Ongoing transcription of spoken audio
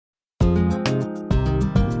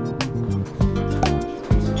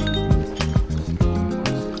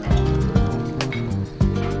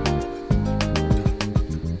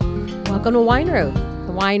Welcome to Wine Road,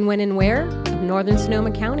 the wine, when, and where of Northern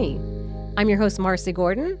Sonoma County. I'm your host, Marcy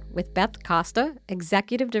Gordon, with Beth Costa,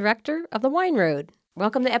 Executive Director of the Wine Road.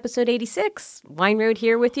 Welcome to episode 86, Wine Road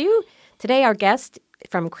here with you. Today, our guest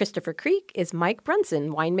from Christopher Creek is Mike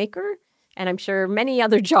Brunson, winemaker, and I'm sure many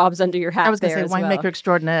other jobs under your hat. I was going to say winemaker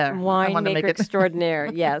extraordinaire. Winemaker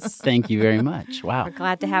extraordinaire, yes. Thank you very much. Wow. We're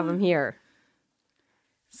glad to have him here.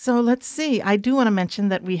 So let's see. I do want to mention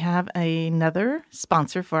that we have another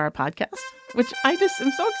sponsor for our podcast, which I just am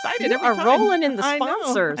so excited. You are rolling in the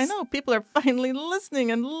sponsors. I know. People are finally listening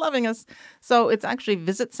and loving us. So it's actually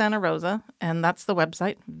Visit Santa Rosa, and that's the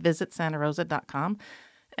website, visitsantarosa.com.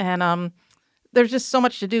 And there's just so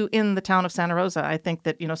much to do in the town of Santa Rosa. I think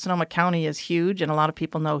that, Sonoma County is huge, and a lot of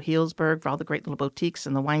people know Healdsburg for all the great little boutiques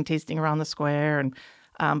and the wine tasting around the square. And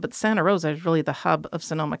but Santa Rosa is really the hub of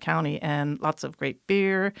Sonoma County, and lots of great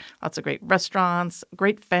beer, lots of great restaurants,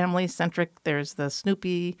 great family-centric. There's the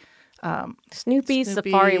Snoopy,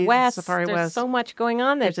 Safari West. There's so much going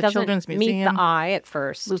on that There's a doesn't children's meet museum, the eye at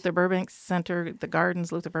first. Luther Burbank Center, the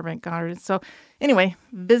gardens, Luther Burbank Gardens. So anyway,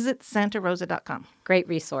 visit santarosa.com. Great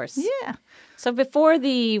resource. Yeah. So before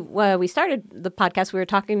we started the podcast, we were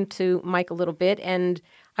talking to Mike a little bit, and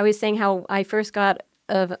I was saying how I first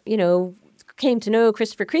came to know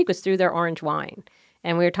Christopher Creek was through their orange wine.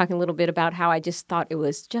 And we were talking a little bit about how I just thought it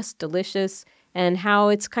was just delicious and how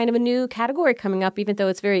it's kind of a new category coming up, even though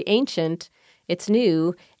it's very ancient, it's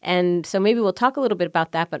new. And so maybe we'll talk a little bit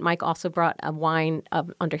about that. But Mike also brought a wine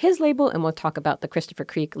under his label, and we'll talk about the Christopher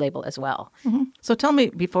Creek label as well. Mm-hmm. So tell me,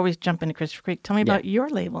 before we jump into Christopher Creek, tell me about your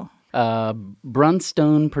label.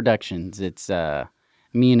 Brunstone Productions. It's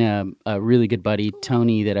me and a really good buddy,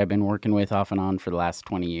 Tony, that I've been working with off and on for the last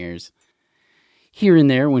 20 years. Here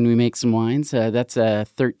and there, when we make some wines, that's a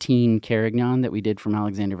 13 Carignan that we did from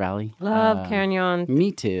Alexander Valley. Love Carignan.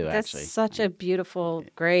 Me too, actually. That's such a beautiful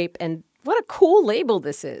grape, and what a cool label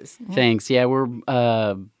this is. Thanks. Yeah, we're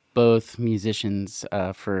both musicians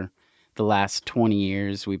for the last 20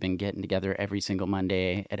 years. We've been getting together every single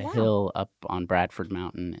Monday at a hill up on Bradford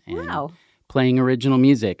Mountain and playing original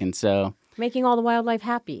music, and so... Making all the wildlife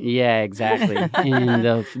happy. Yeah, exactly. And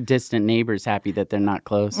the distant neighbors happy that they're not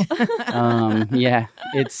close.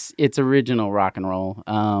 It's original rock and roll.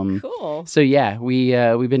 Cool. So yeah,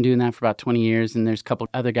 we've been doing that for about 20 years, and there's a couple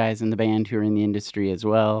other guys in the band who are in the industry as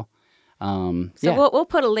well. We'll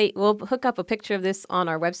put we'll hook up a picture of this on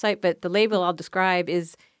our website, but the label I'll describe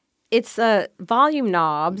is it's volume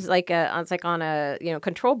knobs, it's like on a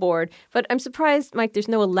control board. But I'm surprised, Mike, there's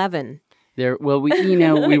no 11. We were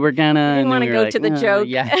gonna. Didn't want to go to the joke.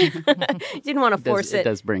 Yeah, didn't want to force it. It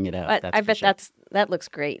does bring it out. But I bet that looks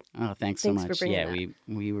great. Oh, thanks so much. For bringing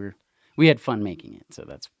that. we had fun making it, so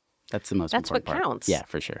that's the most. That's important what part. counts. Yeah,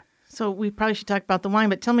 for sure. So we probably should talk about the wine,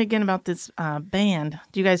 but tell me again about this band.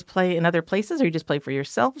 Do you guys play in other places, or you just play for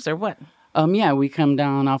yourselves, or what? Yeah, we come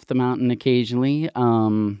down off the mountain occasionally.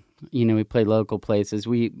 We play local places.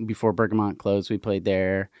 Before Bergamot closed, we played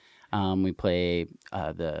there. We play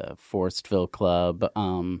the Forestville Club,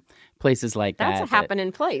 places like that. That's a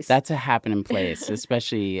happening place. That's a happening place,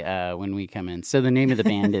 especially when we come in. So the name of the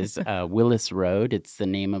band is Willis Road. It's the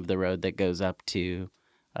name of the road that goes up to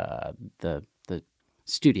the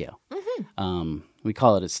studio. Mm-hmm. We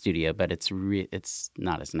call it a studio, but it's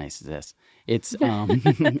not as nice as this. It's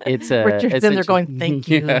Richard's in there going, thank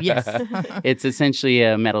you. Yes. It's essentially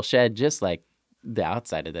a metal shed, just like the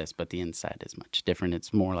outside of this, but the inside is much different.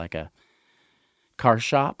 It's more like a car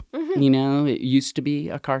shop. Mm-hmm. It used to be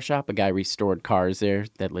a car shop. A guy restored cars there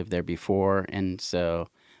that lived there before, and so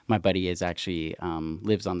my buddy is actually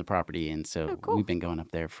lives on the property, and so we've been going up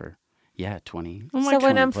there for 20. So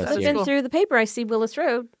when I'm plus flipping years. through the paper, I see Willis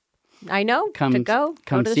Road. I know come to go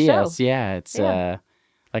come to the see show. us. Yeah, it's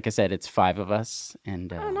like I said, it's 5 of us, and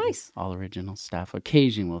nice. All original stuff.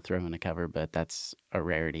 Occasionally we'll throw in a cover, but that's a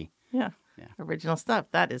rarity. Yeah. Original stuff.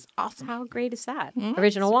 That is awesome. How great is that? Mm-hmm.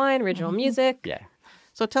 Original wine, original music. Yeah.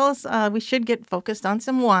 So tell us, we should get focused on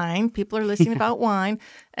some wine. People are listening about wine.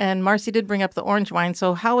 And Marcy did bring up the orange wine.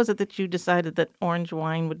 So how is it that you decided that orange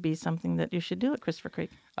wine would be something that you should do at Christopher Creek?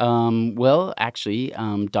 Well, actually,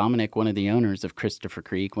 Dominic, one of the owners of Christopher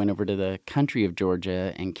Creek, went over to the country of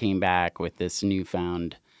Georgia and came back with this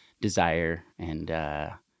newfound desire and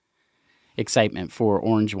excitement for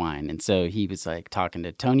orange wine. And so he was like talking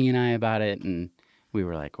to Tony and I about it, and we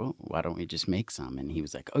were like, well, why don't we just make some? And he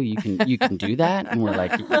was like, oh, you can do that? And we're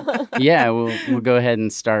like, yeah, we'll go ahead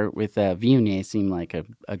and start with Viognier. Seemed like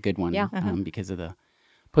a good one because of the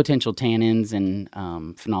potential tannins and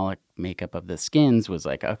phenolic makeup of the skins. Was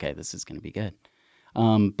like, okay, this is going to be good.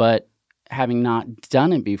 But having not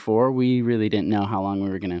done it before, we really didn't know how long we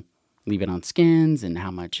were going to leave it on skins and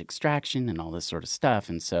how much extraction and all this sort of stuff.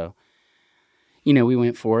 And so, you know, we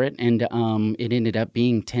went for it, and it ended up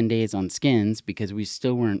being 10 days on skins because we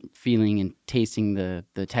still weren't feeling and tasting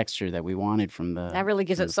the texture that we wanted from the That really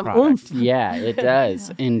gives from it the some product. oomph. Yeah, it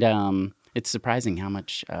does. And it's surprising how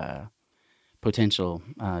much potential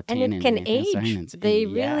And tannin it can and age. anthocyanins. They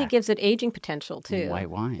And, really yeah, gives it aging potential in too. white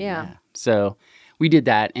wine. Yeah. So we did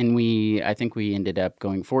that, and I think we ended up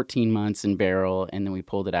going 14 months in barrel, and then we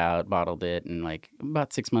pulled it out, bottled it, and like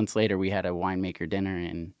about 6 months later, we had a winemaker dinner,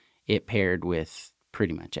 and it paired with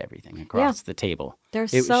pretty much everything across the table. They're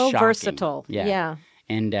It was so shocking. versatile. Yeah.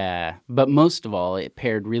 And but most of all, it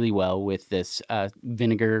paired really well with this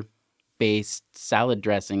vinegar-based salad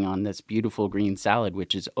dressing on this beautiful green salad,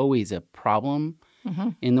 which is always a problem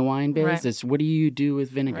in the wine biz. Right. Is what do you do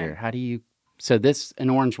with vinegar? Right. How do you? So an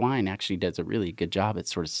orange wine actually does a really good job at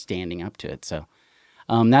sort of standing up to it. So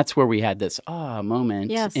that's where we had this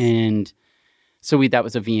moment. Yes. And so that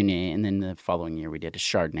was a Viognier, and then the following year we did a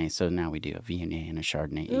Chardonnay. So now we do a Viognier and a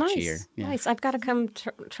Chardonnay each year. Yeah. Nice. I've got to come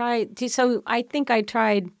try. So I think I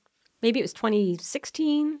tried, maybe it was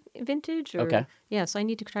 2016 vintage. Or, Okay. Yeah, so I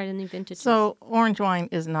need to try the new vintage. So orange wine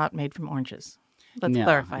is not made from oranges. Let's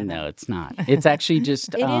clarify that. No, it's not. It's actually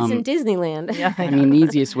just. it is in Disneyland. Yeah, I mean, the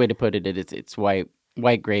easiest way to put it is it's white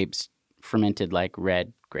grapes fermented like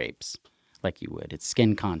red grapes, like you would. It's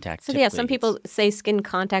skin contact. So yeah, typically. some people say skin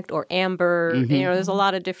contact or amber. Mm-hmm. You know, there's a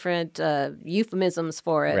lot of different euphemisms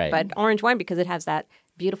for it. Right. But orange wine, because it has that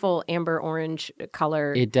beautiful amber orange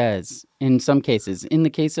color. It does in some cases. In the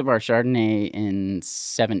case of our Chardonnay in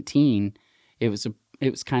 17, it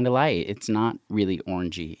was kind of light. It's not really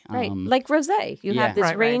orangey. Right, like rosé. You yeah. have this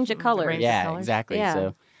Right, range right. of colors. range of Yeah, colors. exactly. Yeah.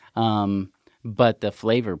 So, but the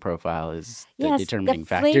flavor profile is the determining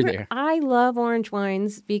factor flavor, there. I love orange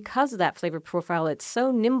wines because of that flavor profile. It's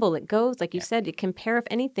so nimble. It goes, like you said, it can pair, if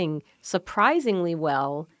anything, surprisingly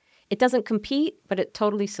well. It doesn't compete, but it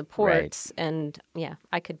totally supports. And yeah,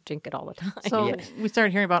 I could drink it all the time. So we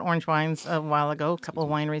started hearing about orange wines a while ago, a couple of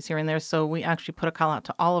wineries here and there. So we actually put a call out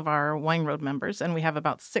to all of our Wine Road members, and we have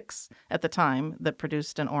about 6 at the time that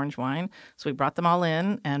produced an orange wine. So we brought them all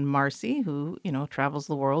in, and Marcy, who travels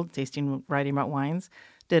the world writing about wines,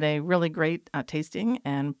 did a really great tasting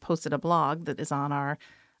and posted a blog that is on our.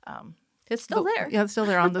 It's still there. Yeah, it's still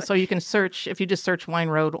there on the. So you can search, if you just search Wine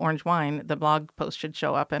Road Orange Wine, the blog post should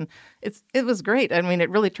show up, and it was great. I mean, it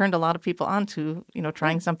really turned a lot of people on to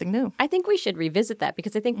trying something new. I think we should revisit that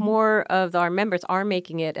because I think more of our members are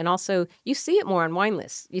making it, and also you see it more on wine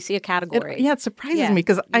lists. You see a category. It surprises Yeah, me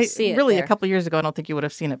because you see it there. a couple of years ago, I don't think you would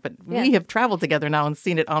have seen it, but we have traveled together now and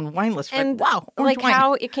seen it on wine lists. And wow, orange like wine.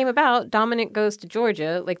 how it came about, Dominic goes to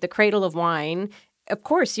Georgia, like the cradle of wine. Of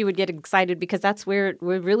course, you would get excited because that's where it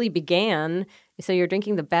really began. So you're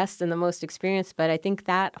drinking the best and the most experienced. But I think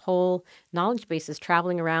that whole knowledge base is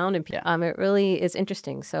traveling around, and it really is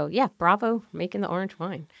interesting. So yeah, bravo, making the orange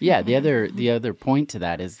wine. Yeah, the other point to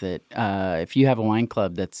that is that if you have a wine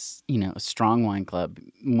club that's a strong wine club,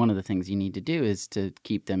 one of the things you need to do is to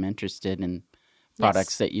keep them interested in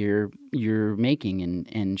products that you're making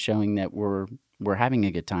and showing that we're having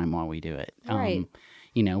a good time while we do it. Right.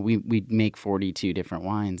 We make 42 different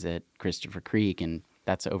wines at Christopher Creek, and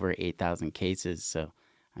that's over 8,000 cases. So,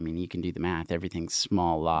 I mean, you can do the math. Everything's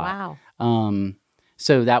small lot. Wow.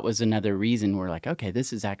 So that was another reason we're like, okay,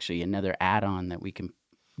 this is actually another add-on that we can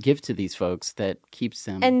give to these folks that keeps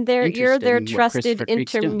them And you're interested their in what trusted Christopher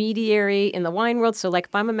Creek's doing. intermediary in the wine world. So like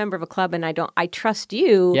if I'm a member of a club and I trust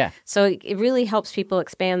you. Yeah. So it really helps people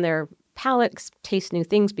expand their palates, taste new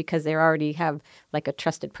things because they already have like a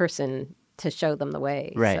trusted person to show them the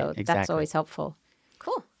way. Right, So that's exactly. always helpful.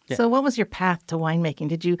 Cool. Yeah. So what was your path to winemaking?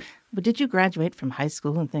 Did you graduate from high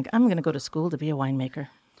school and think, I'm going to go to school to be a winemaker?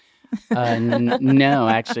 No,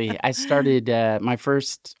 actually, I started my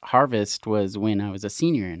first harvest was when I was a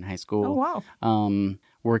senior in high school. Oh, wow.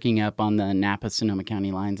 Working up on the Napa-Sonoma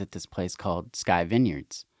County lines at this place called Sky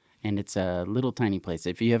Vineyards, and it's a little tiny place.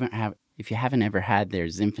 If you haven't ever had their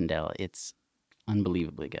Zinfandel, it's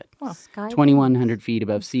unbelievably good. Wow. 2,100 feet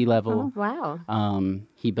above sea level. Oh, wow.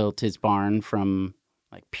 He built his barn from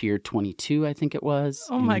like Pier 22, I think it was.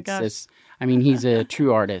 Oh, And my it's gosh. just- I mean, he's a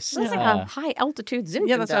true artist. That's like a high altitude Zinfandel.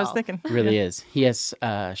 Yeah, that's what I was thinking. Really is. He has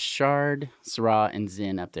Chard, Syrah, and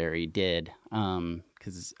Zin up there. He did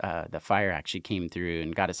because the fire actually came through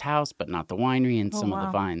and got his house, but not the winery and some of the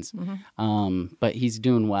wow. vines. But he's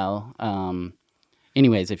doing well.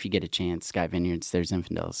 Anyways, if you get a chance, Sky Vineyards, their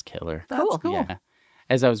Zinfandel is killer. That's cool. Yeah.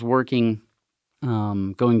 As I was working,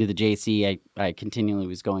 going to the JC, I continually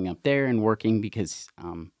was going up there and working because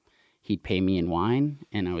he'd pay me in wine,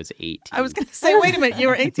 and I was 18. I was going to say, wait a minute, you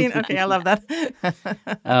were 18. Okay, I love that.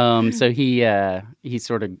 So he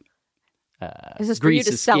sort of This is for you to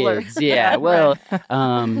greases sell her. skids. Yeah, well,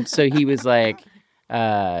 so he was like,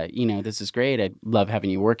 this is great. I love having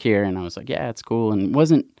you work here. And I was like, yeah, it's cool. And it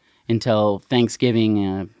wasn't until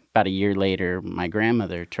Thanksgiving, about a year later, my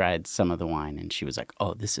grandmother tried some of the wine, and she was like,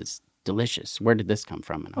 oh, this is delicious. Where did this come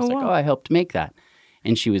from? And I was like, wow. oh, I helped make that.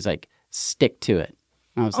 And she was like, stick to it.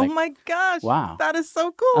 And I was Oh like, my gosh. wow. That is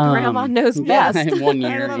so cool. Grandma knows yeah, best. 1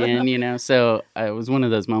 year love it. in, so it was one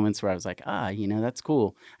of those moments where I was like, that's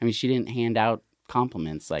cool. I mean, she didn't hand out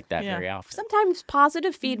compliments like that Yeah. very often. Sometimes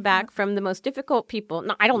positive feedback from the most difficult people.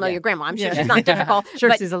 No, I don't know Yeah. your grandma. I'm sure Yeah. she's not difficult. Sure,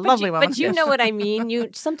 but, she's a but lovely you, woman. But you Yes. know what I mean.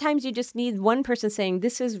 Sometimes you just need one person saying,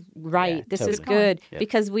 this is right. Yeah, this is totally. good. Yep.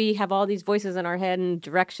 Because we have all these voices in our head and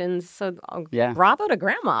directions. So Yeah. bravo to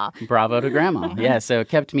grandma. Bravo to grandma. Yeah, so it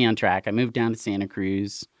kept me on track. I moved down to Santa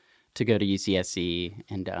Cruz to go to UCSC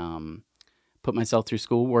and put myself through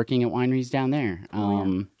school working at wineries down there.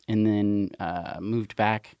 And then moved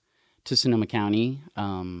back to Sonoma County,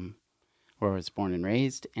 where I was born and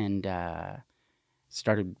raised, and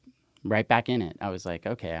started right back in it. I was like,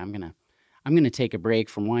 okay, I'm gonna take a break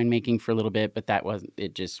from winemaking for a little bit, but that wasn't.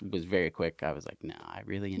 It just was very quick. I was like, no, I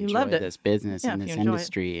really enjoy loved it. this business Yeah, and if this you enjoy it.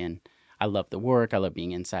 industry, and I love the work. I love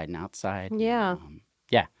being inside and outside. Yeah.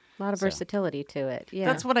 Yeah. A lot of So- versatility to it. Yeah.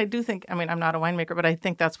 That's what I do think. I mean, I'm not a winemaker, but I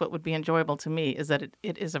think that's what would be enjoyable to me is that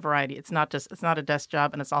it is a variety. It's not a desk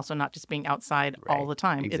job, and it's also not just being outside all Right. the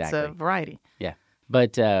time. It's a Exactly. variety. Yeah.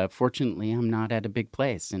 But fortunately, I'm not at a big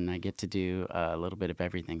place, and I get to do a little bit of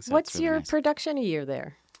everything. So What's it's really your nice. production a year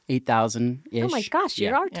there? 8,000 ish? Oh my gosh, you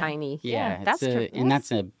yeah. are tiny. Yeah, that's true.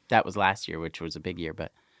 that was last year, which was a big year.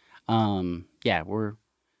 But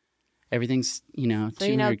everything's So 200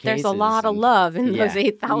 there's a cases lot of and- love in yeah. those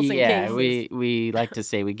 8,000 Yeah, cases. we like to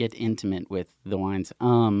say we get intimate with the wines.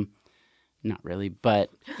 Not really, but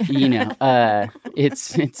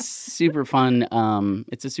it's super fun.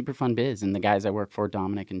 It's a super fun biz, and the guys I work for,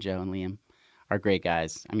 Dominic and Joe and Liam, are great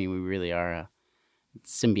guys. I mean, we really are a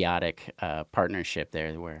symbiotic partnership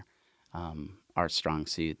there, where our strong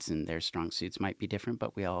suits and their strong suits might be different,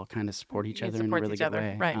 but we all kind of support each You other in a support really each good other,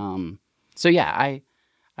 way. right. So yeah,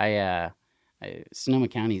 Sonoma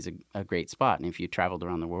County is a great spot, and if you traveled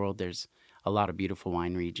around the world, there's a lot of beautiful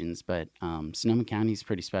wine regions, but Sonoma County is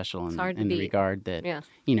pretty special in hard to the beat. regard that, Yeah.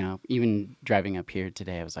 Even driving up here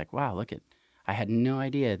today, I was like, wow, I had no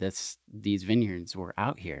idea these vineyards were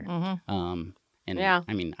out here. And Yeah.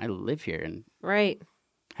 I mean, I live here and Right.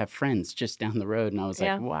 have friends just down the road, and I was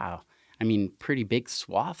Yeah. like, wow. I mean, pretty big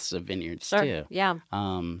swaths of vineyards Sure. too. Yeah.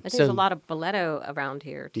 Um, But there's a lot of Boletto around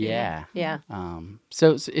here, too. Yeah. Yeah.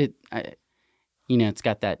 So it's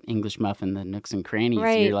got that English muffin, the nooks and crannies.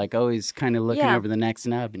 Right. You're like always kind of looking Yeah. over the next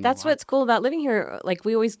nub. And That's what's cool about living here. Like,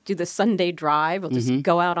 we always do the Sunday drive. We'll just Mm-hmm.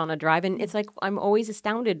 go out on a drive. And it's like, I'm always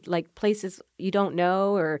astounded, like places you don't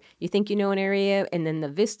know or you think you know an area. And then the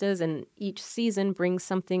vistas and each season brings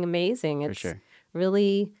something amazing. It's sure.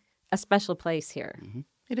 really a special place here.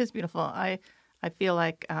 It is beautiful. I feel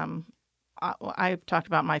like I've talked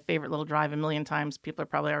about my favorite little drive a million times. People are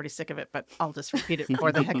probably already sick of it, but I'll just repeat it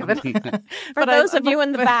for the heck of it. For those of you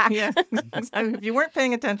in the back. Yeah, if you weren't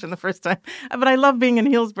paying attention the first time. But I love being in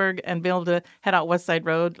Healdsburg and being able to head out West Side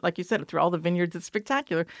Road, like you said, through all the vineyards. It's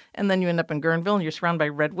spectacular. And then you end up in Guerneville and you're surrounded by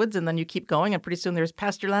redwoods, and then you keep going, and pretty soon there's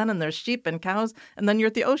pasture land and there's sheep and cows, and then you're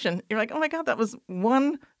at the ocean. You're like, oh my God, that was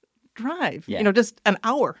one drive. Yeah. Just an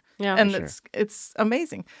hour. Yeah. And For it's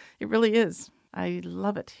amazing. It really is. I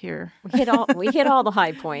love it here. We hit all the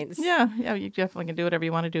high points. Yeah, you definitely can do whatever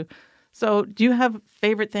you want to do. So do you have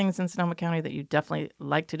favorite things in Sonoma County that you definitely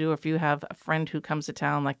like to do? Or if you have a friend who comes to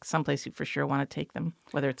town, like someplace you for sure want to take them,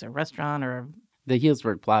 whether it's a restaurant or... The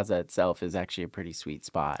Healdsburg Plaza itself is actually a pretty sweet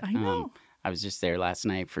spot. I know. I was just there last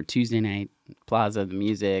night for Tuesday night Plaza, the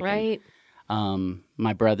music. Right. And,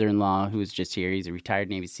 my brother-in-law, who was just here, he's a retired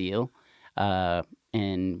Navy SEAL.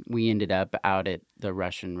 And we ended up out at the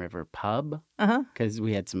Russian River Pub because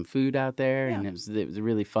we had some food out there, and it was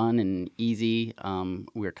really fun and easy.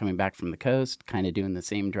 We were coming back from the coast, kind of doing the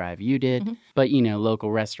same drive you did. But,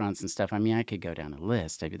 local restaurants and stuff, I mean, I could go down a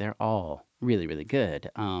list. I mean, they're all really, really good.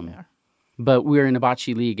 But we're in a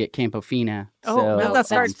bocce league at Campo Fina. That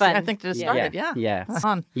starts fun. I think it just started, yeah. Yeah.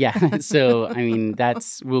 Fun. Yeah. So, I mean,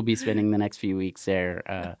 we'll be spending the next few weeks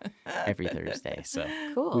there every Thursday. So,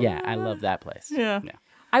 Cool. yeah, I love that place. Yeah.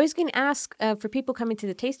 I was going to ask for people coming to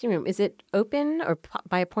the tasting room, is it open or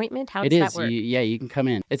by appointment? How It does is. that work? You can come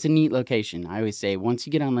in. It's a neat location. I always say once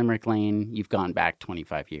you get on Limerick Lane, you've gone back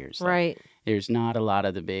 25 years. Like, Right. there's not a lot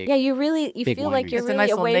of the big. Yeah, you big feel like wineries. you're It's a really nice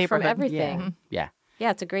little away from neighborhood. everything. Yeah.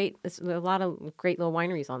 Yeah, it's a lot of great little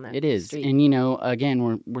wineries on that It is. street. And,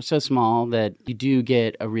 again, we're so small that you do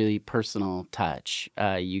get a really personal touch.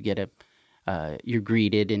 You get you're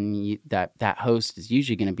greeted, and that host is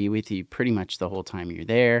usually going to be with you pretty much the whole time you're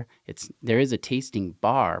there. There is a tasting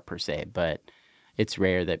bar per se, but it's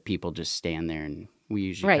rare that people just stand there, and we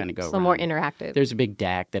usually kind of go so around. more interactive. There's a big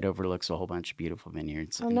deck that overlooks a whole bunch of beautiful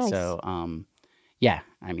vineyards. Oh, and nice. so, yeah,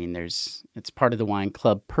 I mean, it's part of the wine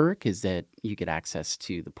club perk is that you get access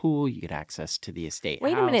to the pool, you get access to the estate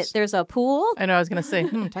Wait house. a minute, there's a pool? I know. I was going to say,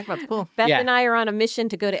 talk about the pool. Beth Yeah. and I are on a mission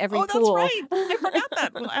to go to every Oh, pool. that's right. I forgot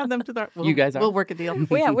that. We'll add them to the. You guys are? We'll work a deal.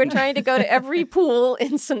 Well, yeah, we're trying to go to every pool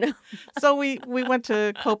in Sonoma. So we went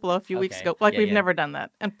to Coppola a few weeks Okay. ago. Like Yeah, we've yeah. never done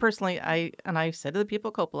that. And personally, I said to the people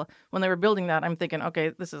at Coppola when they were building that, I'm thinking, okay,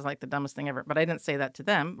 this is like the dumbest thing ever. But I didn't say that to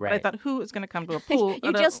them. But I Right. thought, who is going to come to a pool You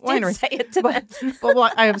at a just winery? did say it to them.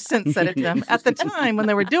 Well, I have since said it to them. At the time when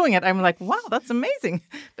they were doing it, I'm like, wow, that's amazing.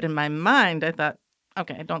 But in my mind, I thought,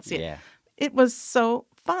 okay, I don't see it. Yeah. It was so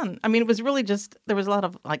fun. I mean, it was really just, there was a lot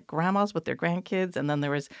of like grandmas with their grandkids, and then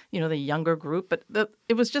there was, the younger group, but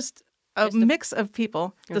it was just a mix of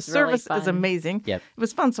people. It The was really service is fun. amazing. Yep. It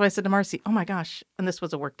was fun. So I said to Marcy, oh my gosh. And this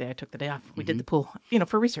was a work day. I took the day off. We did the pool,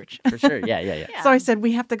 for research. For sure. Yeah. Yeah. So I said,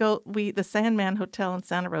 we have to go. The Sandman Hotel in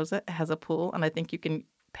Santa Rosa has a pool, and I think you can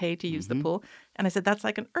pay to use the pool. And I said, that's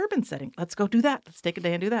like an urban setting. Let's go do that. Let's take a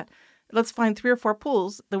day and do that. Let's find 3 or 4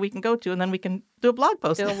 pools that we can go to, and then we can do a blog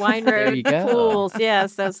post. To a wine There road you go. pools. Yeah,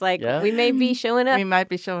 so it's like Yeah. we may be showing up We might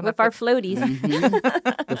be showing with up our with- floaties.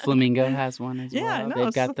 The Flamingo has one as Yeah, well. I know.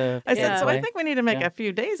 They've got the. I said, so I play. think we need to make Yeah. a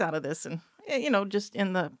few days out of this, and just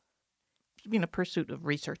in the pursuit of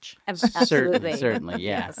research. Absolutely. Certainly,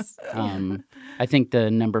 yeah. Yes. I think the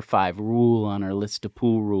number 5 rule on our list of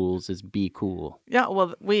pool rules is be cool. Yeah,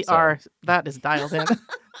 well, we So- are. That is dialed in.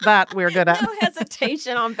 That we're good at. No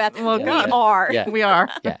hesitation on Beth. Well, we God. are. Yeah. We are.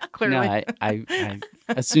 Yeah, Clearly. No, I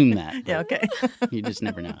assume that. Yeah. Okay. You just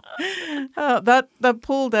never know. The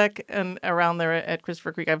pool deck and around there at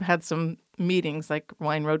Christopher Creek, I've had some meetings, like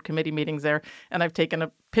Wine Road Committee meetings there, and I've taken a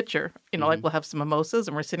picture. Like we'll have some mimosas,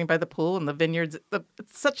 and we're sitting by the pool and the vineyards.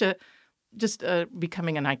 It's such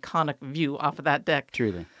becoming an iconic view off of that deck.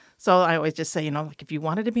 Truly. So I always just say, like if you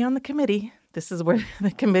wanted to be on the committee, this is where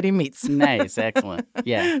the committee meets. Nice, excellent.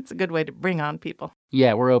 Yeah, It's a good way to bring on people.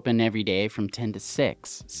 yeah. We're open every day from 10 to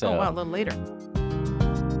 6. So Oh, wow, a little later.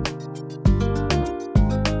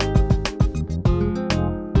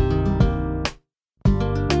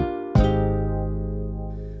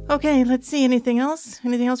 Okay, let's see. Anything else?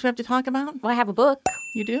 Anything else we have to talk about? Well, I have a book.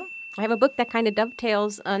 You do? I have a book that kind of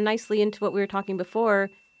dovetails nicely into what we were talking before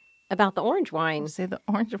about the orange wine. Say the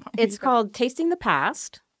orange wine. It's called Tasting the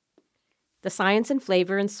Past, The Science and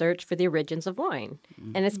Flavor and Search for the Origins of Wine.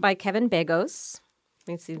 And it's by Kevin Begos.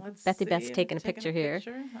 Let's see, Bethy Beth's taking a picture here.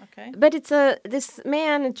 Okay. But it's this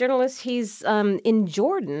man, a journalist, he's in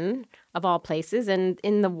Jordan, of all places, and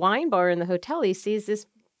in the wine bar in the hotel, he sees this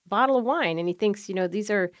bottle of wine, and he thinks, these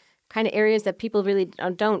are kind of areas that people really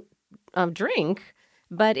don't drink,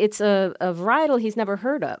 but it's a varietal he's never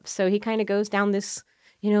heard of. So he kind of goes down this,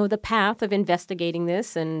 the path of investigating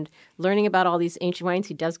this and learning about all these ancient wines.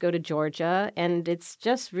 He does go to Georgia, and it's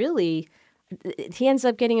just really... He ends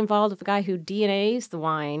up getting involved with a guy who DNAs the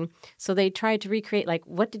wine. So they tried to recreate, like,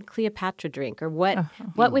 what did Cleopatra drink? Or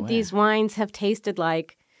what would these wines have tasted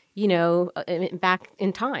like, back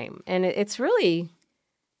in time? And it's really...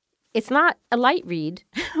 It's not a light read,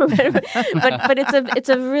 but it's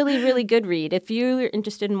a really, really good read. If you're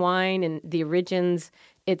interested in wine and the origins,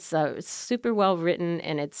 it's super well written,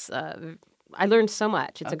 and I learned so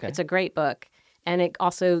much. It's a great book. And it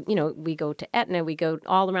also, we go to Etna, we go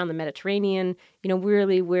all around the Mediterranean,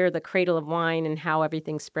 really we're the cradle of wine and how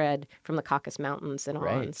everything spread from the Caucasus Mountains and on.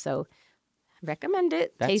 Right. So recommend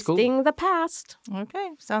it. That's cool. Tasting the Past. Okay,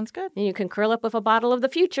 sounds good. And you can curl up with a bottle of the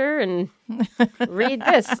future and read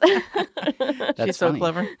this. That's She's so funny.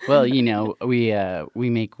 clever. Well, we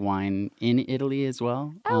make wine in Italy as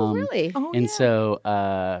well. Oh, really? Oh, And yeah. so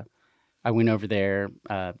I went over there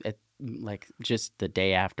at just the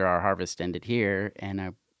day after our harvest ended here, and I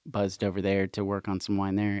buzzed over there to work on some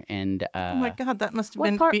wine there. And Oh my God, that must have What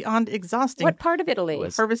been part- beyond exhausting. What part of Italy?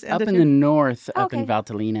 was Harvest up ended in here? the north, up in Okay.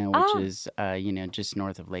 Valtellina, which Ah. is just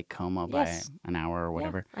north of Lake Como Yes. by an hour or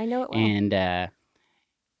whatever. I know it well. And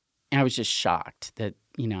I was just shocked that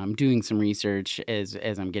I'm doing some research as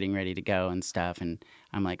I'm getting ready to go and stuff, and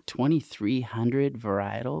I'm like 2,300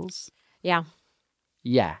 varietals. Yeah.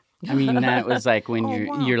 Yeah, I mean that was like when Oh,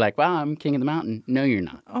 wow. you're like, wow, I'm king of the mountain. No, you're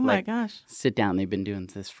not. Oh my Like, gosh. sit down. They've been doing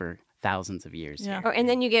this for thousands of years. Yeah. here. And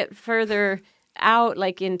then you get further out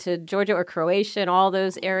like into Georgia or Croatia and all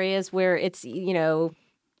those areas where it's,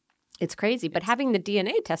 it's crazy. But having the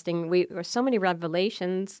DNA testing, there were so many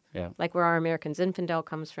revelations, like where our American Zinfandel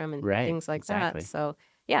comes from and things like that. So,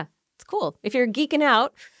 yeah, it's cool. If you're geeking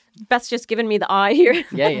out, Beth's just giving me the eye here.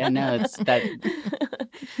 No, it's that.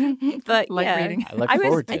 But reading. I look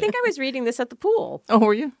forward to it. I think I was reading this at the pool. Oh,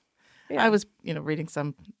 were you? Yeah. I was, reading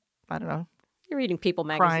some, I don't know, You're reading People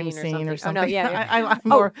crime magazine scene or something. or something. Oh,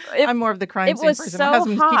 no, I'm more of the crime scene was person. so My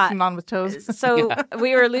husband hot. keeps him on with toes. So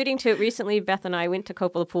we were alluding to it recently. Beth and I went to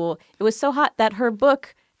Coppola Pool. It was so hot that her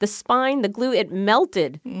book, the spine, the glue, it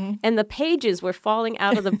melted, and the pages were falling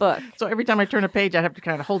out of the book. So every time I turn a page, I have to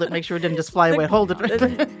kind of hold it, make sure it didn't just fly away. Hold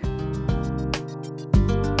it.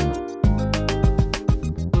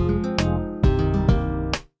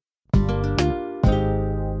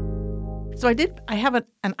 So I have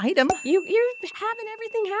an item. You're having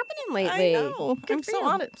everything happening lately. I know. Good I'm for so you.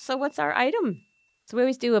 on it. So what's our item? So we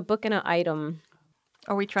always do a book and an item.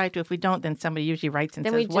 Or we try to. If we don't, then somebody usually writes and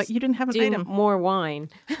Then says, we "What? just You didn't have an do item." more wine.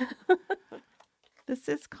 This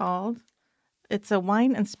is it's a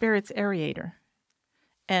wine and spirits aerator.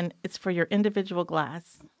 And it's for your individual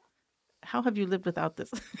glass. How have you lived without this?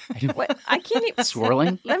 What? I can't even.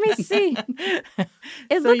 Swirling? Let me see.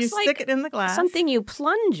 It So looks you like stick it in the glass. something you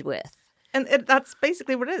plunge with. And that's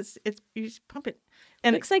basically what it is. You just pump it.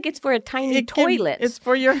 And Looks like it's for a tiny it can- toilet. It's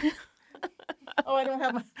for your... Oh, I don't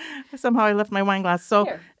have somehow I left my wine glass. So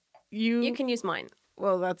Here. You can use mine.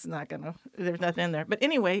 Well, that's not going to... There's nothing in there. But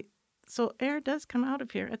anyway, so air does come out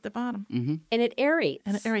of here at the bottom. Mm-hmm. And it aerates.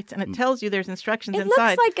 And it aerates. And it tells you there's instructions It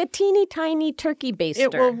inside. looks like a teeny tiny turkey baster.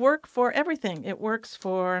 It will work for everything. It works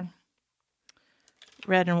for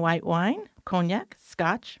red and white wine, cognac,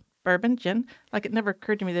 scotch, bourbon, gin. Like, it never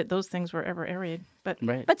occurred to me that those things were ever aerated. But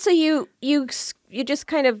Right. But so you just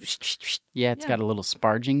kind of Yeah, it's got a little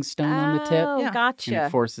sparging stone on the tip. Oh, Yeah. And gotcha. it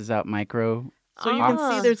forces out micro. so you can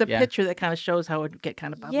see there's a Yeah. picture that kind of shows how it would get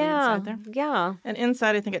kind of bubbly Yeah, inside there. yeah. And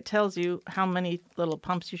inside, I think it tells you how many little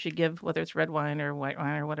pumps you should give, whether it's red wine or white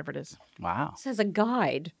wine or whatever it is. Wow. This has a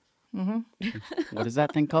guide. What is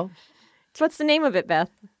that thing called? So what's the name of it,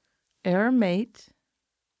 Beth?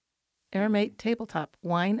 Airmate Tabletop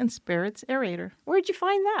Wine and Spirits Aerator. Where'd you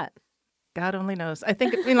find that? God only knows. I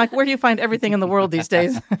think, like, where do you find everything in the world these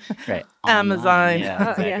days? Right. Amazon. Online. Yeah, Oh,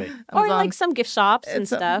 exactly. yeah. Or Amazon. like some gift shops and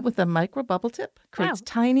It's a- stuff. with a micro bubble tip. Creates Wow.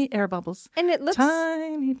 tiny air bubbles. And it looks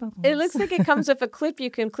Tiny bubbles. it looks like it comes with a clip.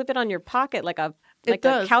 You can clip it on your pocket like a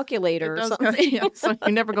does. calculator It or does something. go- yeah, so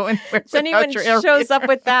you never go anywhere So without anyone your air. shows up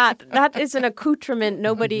with that, that is an accoutrement,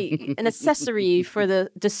 an accessory for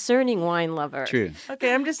the discerning wine lover. True.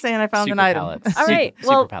 Okay, I'm just saying I found Super an item. palettes. All right. Super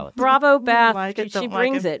Well, palettes. bravo, Beth. Like it, she don't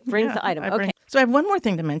brings like it. Brings Yeah, the item. I Okay. bring- So I have one more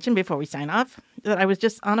thing to mention before we sign off. That I was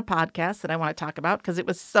just on a podcast that I want to talk about because it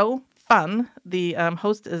was so fun. The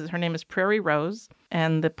host her name is Prairie Rose,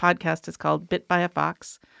 and the podcast is called Bit by a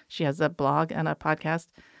Fox. She has a blog and a podcast.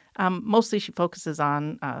 Mostly she focuses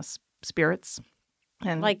on spirits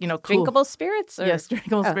and Like cool. drinkable spirits? Or? Yes,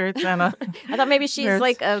 drinkable spirits and I thought maybe she's spirits.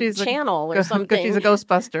 like a She's channel or because something. she's a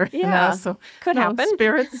Ghostbuster. Yeah, so could happen.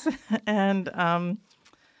 Spirits and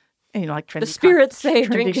like trendy The spirits say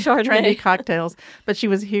drink trendy Chardonnay. cocktails. But she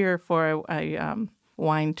was here for a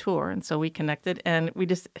wine tour, and so we connected, and we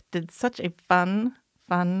just did such a fun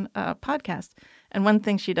podcast. And one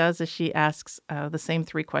thing she does is she asks the same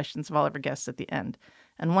 3 questions of all of her guests at the end.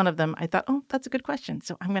 And one of them, I thought, oh, that's a good question,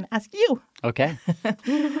 so I'm going to ask you. Okay.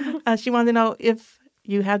 She wanted to know if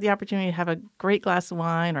you had the opportunity to have a great glass of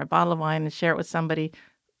wine or a bottle of wine and share it with somebody,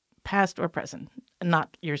 past or present,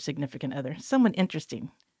 not your significant other, someone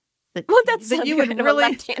interesting. That, Well, that's that you kind would of a really.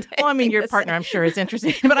 left-handed Well, I mean, thing your to partner, say. I'm sure, is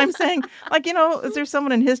interesting. But I'm saying, is there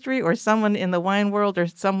someone in history or someone in the wine world or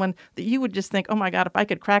someone that you would just think, oh my God, if I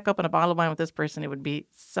could crack open a bottle of wine with this person, it would be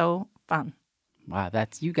so fun. Wow,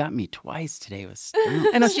 you got me twice today with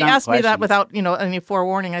I know she asked me that without, any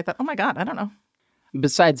forewarning. I thought, oh my God, I don't know.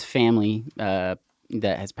 Besides family that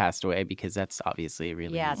has passed away, because that's obviously a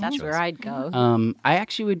really Yeah, easy that's choice. where I'd go. I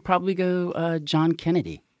actually would probably go John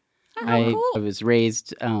Kennedy. Oh, cool. I was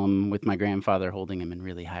raised with my grandfather holding him in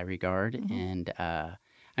really high regard. And I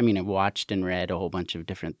watched and read a whole bunch of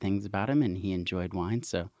different things about him, and he enjoyed wine.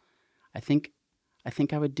 So I think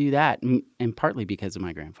I would do that, and partly because of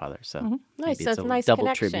my grandfather. So Nice. maybe So it's it's a a nice double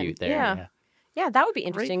connection. tribute there. Yeah. Yeah, that would be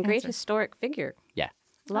interesting. Great answer. historic figure. Yeah.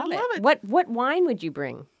 Love love it. What wine would you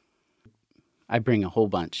bring? I bring a whole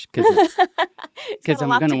bunch because got a I'm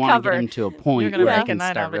lot going to to want to cover. get him to a point You're gonna where I make a can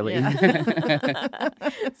night start of it, really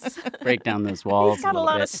break down those walls. He's got a little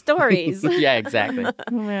lot bit. of stories. Yeah, exactly.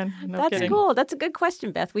 Oh, man, no That's kidding. cool. That's a good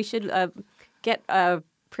question, Beth. We should get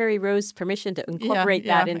Prairie Rose permission to incorporate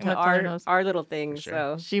that I into went to her nose. our little thing. Sure.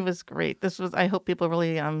 So She was great. I hope people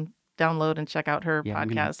really download and check out her Yeah, I'm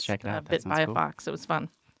gonna podcast, check it out. That Bit sounds by a cool. Fox. It was fun.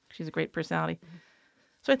 She's a great personality.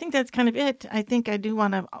 So I think that's kind of it. I think I do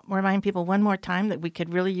want to remind people one more time that we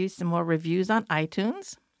could really use some more reviews on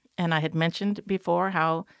iTunes. And I had mentioned before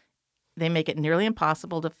how they make it nearly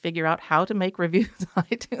impossible to figure out how to make reviews on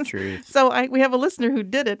iTunes. Truth. So we have a listener who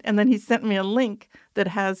did it, and then he sent me a link that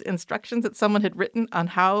has instructions that someone had written on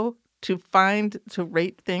how to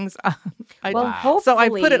rate things on iTunes. well, hopefully, So I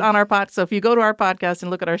put it on our pod. So if you go to our podcast and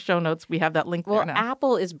look at our show notes, we have that link Well, there now.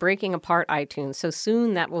 Apple is breaking apart iTunes, so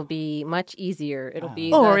soon that will be much easier. It'll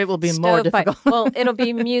be Or the it will be more stovepipe- difficult. Well, it'll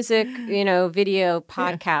be music, video,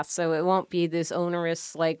 podcast, so it won't be this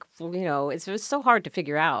onerous, it's just so hard to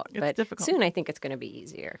figure out. It's But difficult. soon I think it's going to be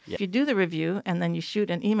easier. If you do the review and then you shoot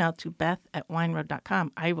an email to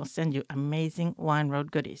beth@wineroad.com, I will send you amazing Wine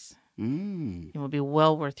Road goodies. It will be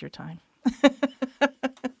well worth your time.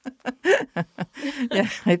 Yeah,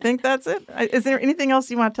 I think that's it. Is there anything else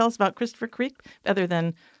you want to tell us about Christopher Creek other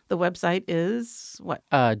than the website is what?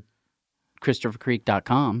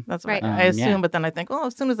 ChristopherCreek.com. That's what Right. I assume, Yeah. but then I think,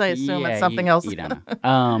 as soon as I assume, Yeah, it's something you, else. You don't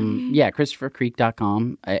know.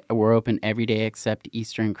 ChristopherCreek.com. We're open every day except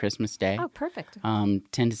Easter and Christmas Day. Oh, perfect. 10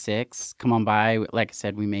 to 6. Come on by. Like I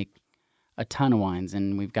said, we make a ton of wines,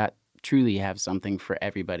 and we've got truly have something for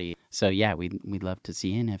everybody. So, yeah, we'd love to see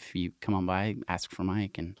you. And if you come on by, ask for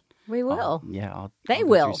Mike. And We will. I'll They go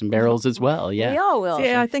will. through some barrels as well. Yeah. We all will.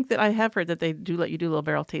 Yeah, I think that I have heard that they do let you do a little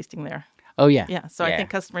barrel tasting there. Oh, yeah. Yeah, so I think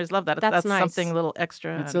customers love that. That's nice. Something a little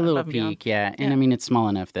extra. It's a and little above and beyond. peak, yeah. And Yeah. I mean, it's small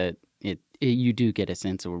enough that you do get a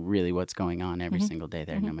sense of really what's going on every single day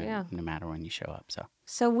there, no matter when you show up.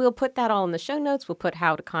 So we'll put that all in the show notes. We'll put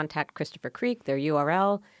how to contact Christopher Creek, their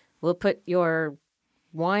URL. We'll put your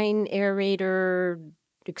wine aerator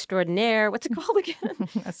extraordinaire. What's it called again?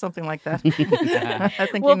 Something like that. I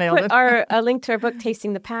think We'll you nailed put it. a link to our book,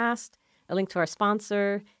 Tasting the Past, a link to our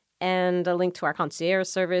sponsor, and a link to our concierge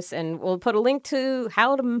service. And we'll put a link to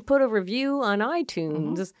how to put a review on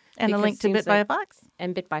iTunes. And a because link it to seems Bit by a like- Fox.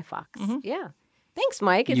 And Bit by Fox. Yeah. Thanks,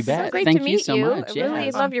 Mike. It's You bet. so great Thank to you meet so you. much. I Yeah.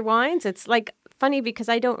 really love your wines. It's funny because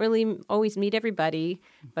I don't really always meet everybody,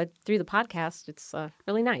 but through the podcast, it's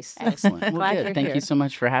really nice. Excellent. Well, Glad good. you're Thank here. you so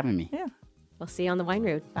much for having me. Yeah. We'll see you on the Wine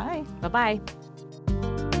Road. Bye. Bye-bye.